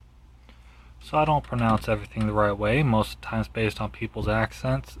So I don't pronounce everything the right way. Most of the times based on people's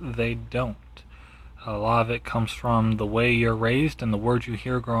accents, they don't. A lot of it comes from the way you're raised and the words you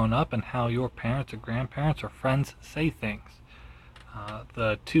hear growing up and how your parents or grandparents or friends say things.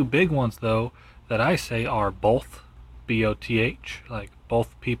 The two big ones, though, that I say are both, B-O-T-H, like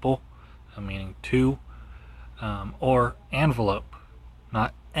both people, meaning two, or envelope,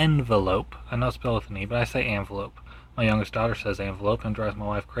 not envelope. I know it's spelled with an E, but I say envelope. My youngest daughter says envelope and drives my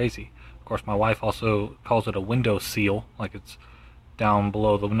wife crazy. Of course, my wife also calls it a window seal, like it's down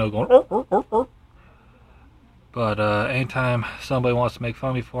below the window going, "Oh, oh, oh, oh." But anytime somebody wants to make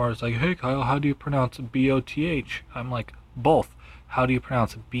fun of me for it, it's like, hey Kyle, how do you pronounce B-O-T-H? I'm like, both. How do you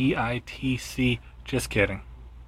pronounce B-I-T-C? Just kidding.